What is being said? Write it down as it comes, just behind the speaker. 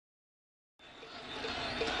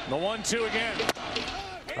The 1-2 again.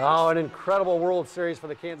 Oh, an incredible World Series for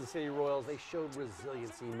the Kansas City Royals. They showed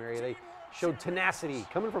resiliency, Mary. They showed tenacity,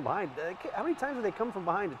 coming from behind. How many times did they come from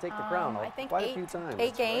behind to take the crown? I think quite a few times.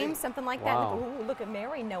 8 games, something like that. Ooh, look at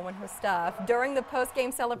Mary knowing her stuff. During the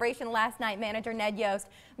post-game celebration last night, manager Ned Yost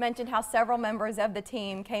mentioned how several members of the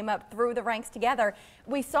team came up through the ranks together.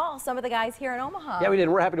 We saw some of the guys here in Omaha. Yeah, we did.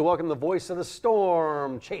 We're happy to welcome the voice of the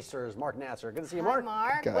Storm Chasers, Mark Nasser. Good to see you, Mark. Hi,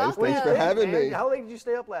 Mark. Guys, welcome. thanks for having me. How late did you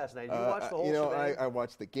stay up last night? Did you watch the whole shebang? I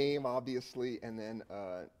watched the game, obviously, and then,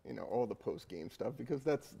 all the post-game stuff, because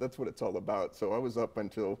that's what it's all about. So I was up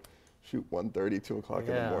until, 1:30, 2 o'clock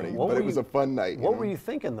in the morning. But it was a fun night. What were you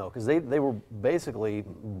thinking, though? Because they were basically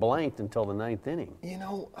blanked until the 9th inning.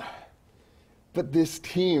 But this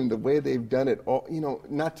team, the way they've done it, all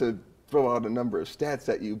not to throw out a number of stats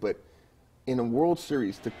at you, but in a World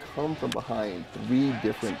Series to come from behind 3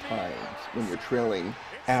 different times when you're trailing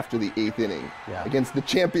after the 8th inning against the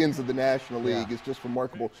champions of the National League is just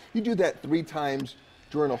remarkable. You do that 3 times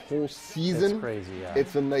during a whole season. It's crazy,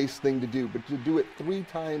 It's a nice thing to do, but to do it 3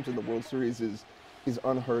 times in the World Series is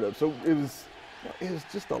unheard of. So it was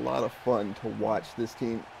just a lot of fun to watch this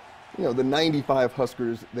team. The 95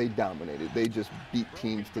 Huskers, they dominated. They just beat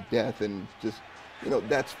teams to death, and just,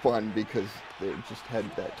 that's fun because they just had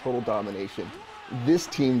that total domination. This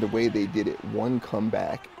team, the way they did it, one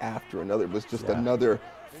comeback after another, was just another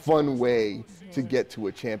fun way to get to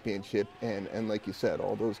a championship. And like you said,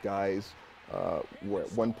 all those guys were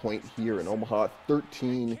at one point here in Omaha,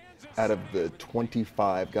 13 out of the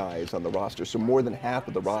 25 guys on the roster. So more than half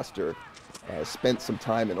of the roster spent some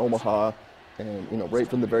time in Omaha. And, right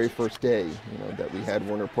from the very first day, that we had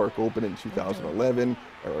Warner Park open in 2011,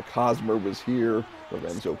 Eric Hosmer was here,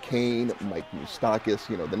 Lorenzo Cain, Mike Moustakas,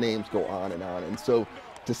 the names go on. And so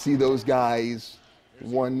to see those guys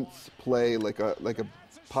once play like a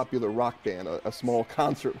popular rock band, a small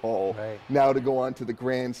concert hall, now to go on to the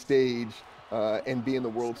grand stage and be in the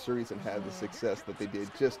World Series and have the success that they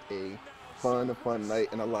did, just a fun night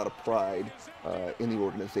and a lot of pride in the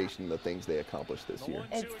organization and the things they accomplished this year.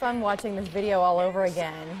 It's fun watching this video all over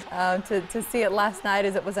again. To see it last night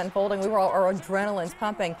as it was unfolding, our adrenaline's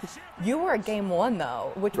pumping. You were at game 1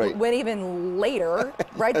 though, which went even later,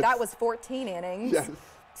 right? That was 14 innings. Yes.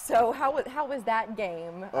 So how was that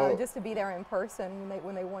game, just to be there in person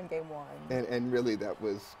when they won game 1? And really that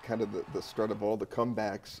was kind of the start of all the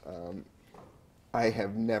comebacks. I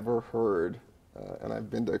have never heard, and I've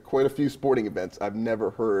been to quite a few sporting events, I've never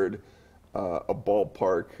heard a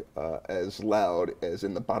ballpark as loud as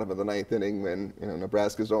in the bottom of the 9th inning when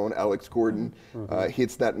Nebraska's own Alex Gordon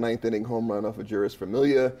hits that 9th inning home run off of Juris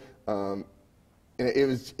Familia. And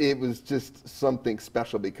it was just something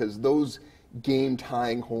special because those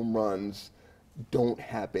game-tying home runs don't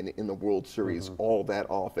happen in the World Series all that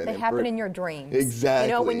often. They happen in your dreams.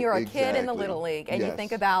 Exactly. When you're a kid in the Little League and you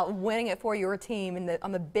think about winning it for your team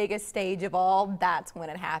on the biggest stage of all, that's when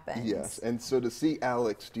it happens. Yes, and so to see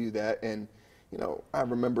Alex do that, and I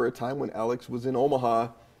remember a time when Alex was in Omaha,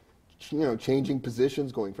 changing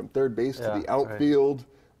positions, going from third base to the outfield.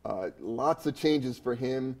 Lots of changes for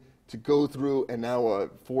him to go through, and now a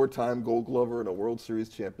 4-time Gold Glover and a World Series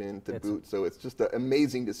champion to boot. So it's just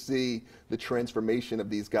amazing to see the transformation of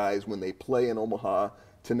these guys when they play in Omaha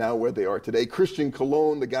to now where they are today. Christian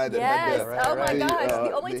Colon, the guy that had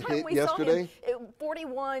the only time we yesterday. saw him,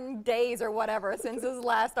 41 days or whatever since his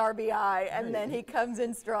last RBI, and then he comes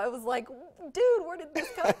in strong. It was like, dude, where did this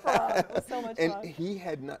come from? It was so much fun. And he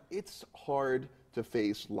had not. It's hard to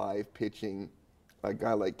face live pitching. A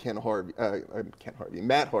guy like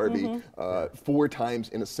Matt Harvey, 4 times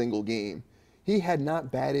in a single game. He had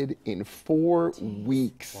not batted in 4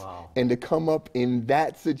 weeks. Wow. And to come up in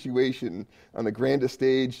that situation on the grandest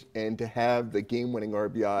stage and to have the game-winning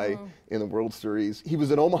RBI in the World Series. He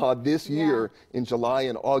was in Omaha this year in July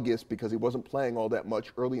and August because he wasn't playing all that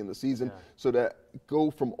much early in the season. So to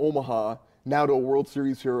go from Omaha now to a World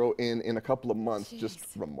Series hero in a couple of months, just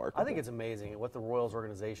remarkable. I think it's amazing what the Royals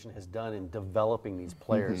organization has done in developing these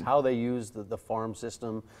players, how they use the farm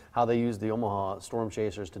system, how they use the Omaha Storm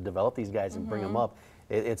Chasers to develop these guys and bring them up.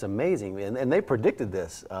 It's amazing, and they predicted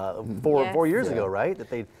this 4 years ago, right? That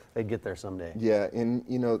they'd get there someday. Yeah, and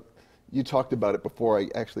you talked about it before I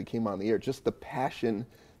actually came on the air, just the passion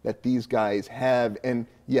that these guys have, and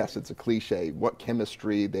yes, it's a cliche, what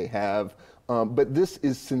chemistry they have, but this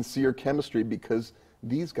is sincere chemistry because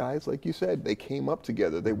these guys, like you said, they came up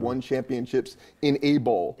together. They won championships in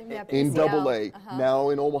A-Ball, Yep, in ACL. AA, now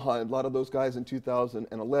in Omaha, a lot of those guys in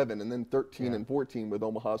 2011, and then 13 and 14 with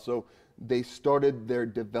Omaha. So they started their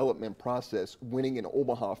development process winning in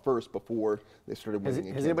Omaha first before they started winning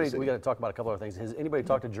in Has Kansas anybody, City. we got to talk about a couple other things. Has anybody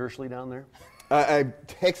talked to Jersley down there? I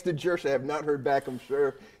texted Jersh. I have not heard back. I'm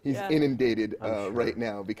sure he's inundated right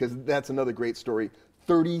now, because that's another great story.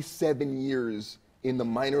 37 years in the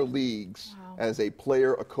minor leagues as a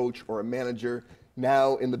player, a coach, or a manager.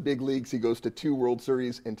 Now in the big leagues, he goes to 2 World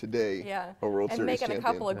Series, and today a World Series and making champion. a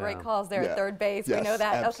couple of great calls there at third base. Yes, we know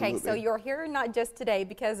that. absolutely. Okay, so you're here not just today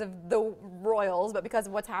because of the Royals, but because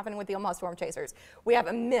of what's happening with the Omaha Storm Chasers. We have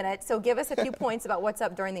a minute, so give us a few points about what's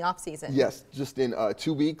up during the off season. Yes, just in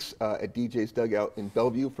 2 weeks at DJ's Dugout in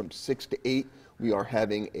Bellevue from 6 to 8. We are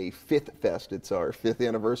having a 5th Fest. It's our 5th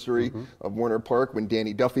anniversary of Warner Park, when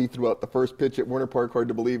Danny Duffy threw out the first pitch at Warner Park. Hard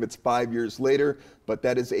to believe it's 5 years later, but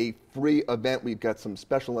that is a free event. We've got some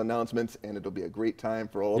special announcements, and it'll be a great time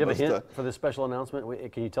for all of us. Do you have a hint for this special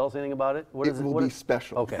announcement? Can you tell us anything about it? What is it will be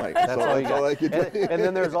special. Okay, Mike. that's all you got. I can tell you. And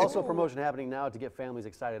then there's also a promotion happening now to get families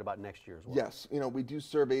excited about next year as well. Yes, you know, we do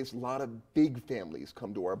surveys. A lot of big families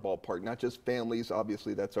come to our ballpark, not just families.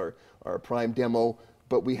 Obviously, that's our prime demo.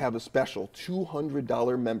 But we have a special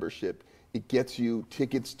 $200 membership. It gets you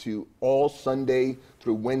tickets to all Sunday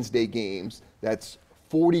through Wednesday games. That's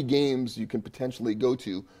 40 games you can potentially go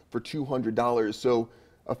to for $200. So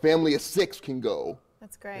a family of 6 can go.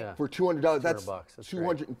 That's great. Yeah. For $200. That's That's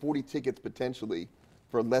 240 tickets potentially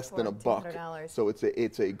for less than a buck. $200. So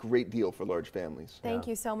it's a great deal for large families. Thank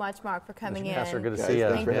you so much, Mark, for coming in. Nasser, good to Guys, see you.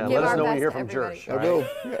 thanks for having Let me. us know when you Give hear our from best to Jersh. everybody. I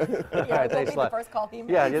will. All right, we'll thanks be a lot. the first call he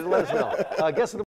makes. Yeah, let us know. Guess